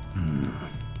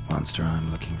 Monster I'm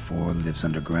looking for lives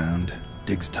underground,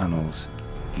 digs tunnels,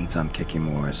 feeds on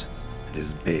Kikimores, and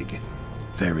is big.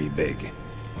 Very big.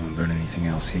 Won't learn anything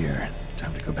else here.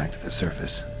 Time to go back to the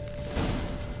surface.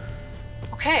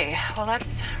 Okay, well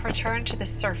let's return to the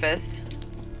surface.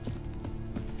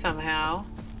 Somehow.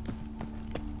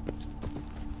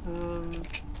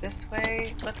 This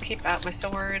way. Let's keep out my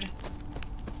sword.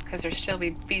 Because there'll still be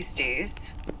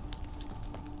beasties.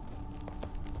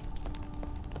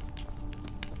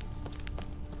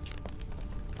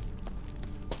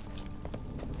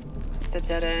 It's the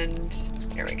dead end.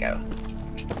 Here we go.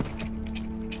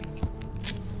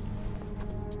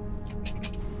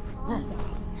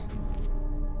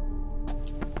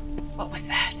 What was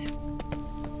that?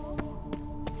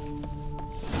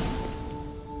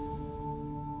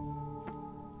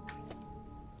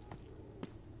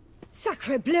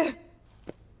 Sacre bleu!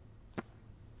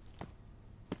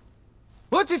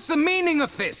 What is the meaning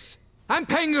of this? I'm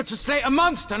paying you to slay a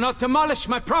monster, not demolish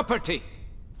my property.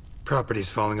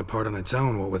 Property's falling apart on its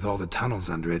own, what with all the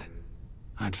tunnels under it.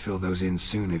 I'd fill those in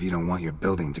soon if you don't want your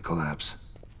building to collapse.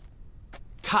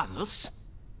 Tunnels?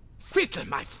 Fiddle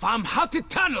my thumb, how did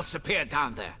tunnels appear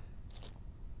down there?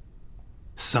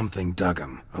 Something dug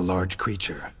 'em. A large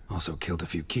creature. Also killed a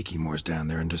few Kikimores down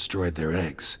there and destroyed their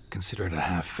eggs. Consider it a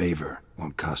half-favor.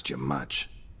 Won't cost you much.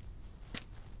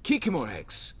 Kikimore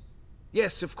eggs.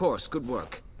 Yes, of course, good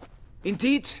work.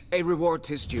 Indeed, a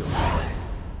reward is due.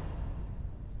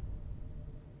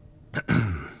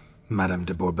 Madame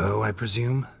de Bourbeau, I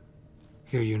presume?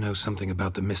 Hear you know something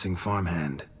about the missing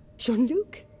farmhand.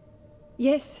 Jean-Luc?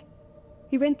 Yes.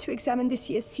 We went to examine this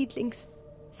year's seedlings.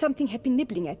 Something had been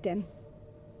nibbling at them.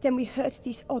 Then we heard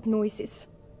these odd noises.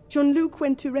 Jean-Luc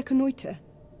went to reconnoiter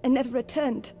and never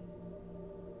returned.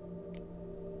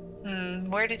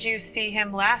 Where did you see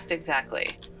him last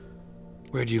exactly?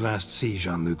 Where did you last see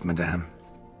Jean-Luc, madame?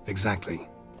 Exactly.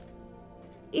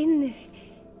 In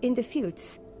the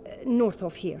fields, north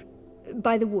of here,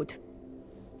 by the wood.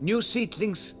 New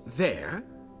seedlings there?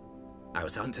 I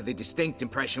was under the distinct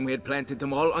impression we had planted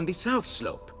them all on the south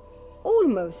slope.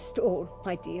 Almost all,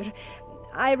 my dear.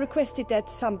 I requested that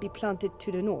some be planted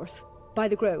to the north, by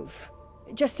the grove.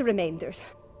 Just the remainders.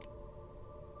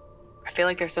 I feel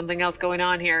like there's something else going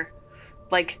on here.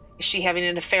 Like, is she having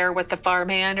an affair with the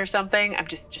farmhand or something? I'm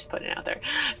just putting it out there.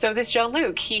 So this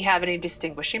Jean-Luc, he have any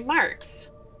distinguishing marks?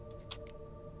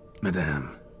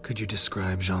 Madame, could you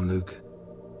describe Jean-Luc?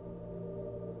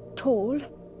 Tall,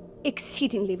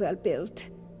 exceedingly well built,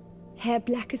 hair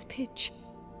black as pitch.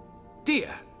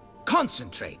 Dear,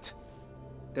 concentrate.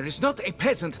 There is not a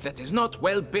peasant that is not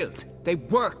well built. They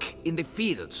work in the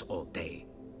fields all day.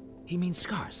 He means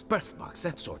scars, birthmarks,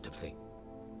 that sort of thing.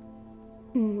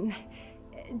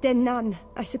 Then none,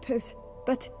 I suppose.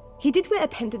 But he did wear a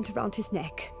pendant around his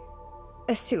neck.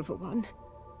 A silver one.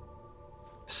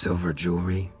 Silver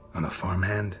jewelry on a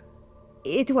farmhand?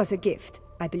 It was a gift,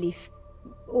 I believe.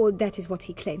 Or that is what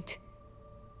he claimed.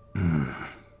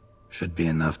 Should be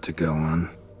enough to go on.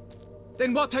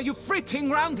 Then what are you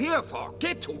fritting round here for?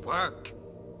 Get to work.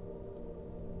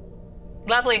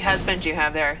 Lovely husband you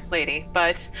have there, lady,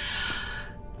 but...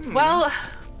 Well...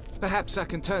 Perhaps I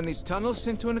can turn these tunnels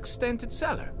into an extended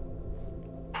cellar.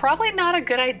 Probably not a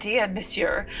good idea,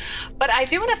 monsieur. But I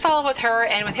do want to follow with her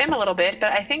and with him a little bit,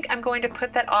 but I think I'm going to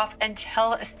put that off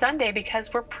until Sunday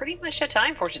because we're pretty much at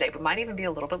time for today. We might even be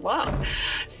a little bit long.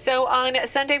 So on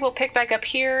Sunday, we'll pick back up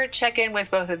here, check in with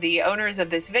both of the owners of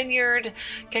this vineyard,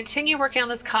 continue working on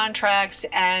this contract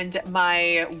and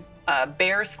my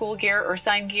bear school gear,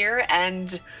 Ursine gear,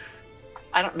 and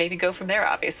maybe go from there,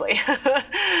 obviously.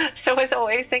 So as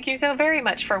always, thank you so very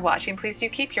much for watching. Please do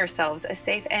keep yourselves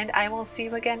safe, and I will see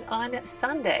you again on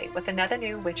Sunday with another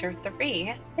new Witcher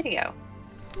 3 video.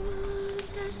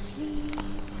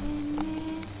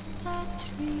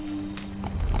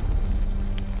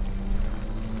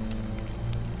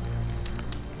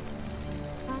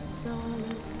 That's all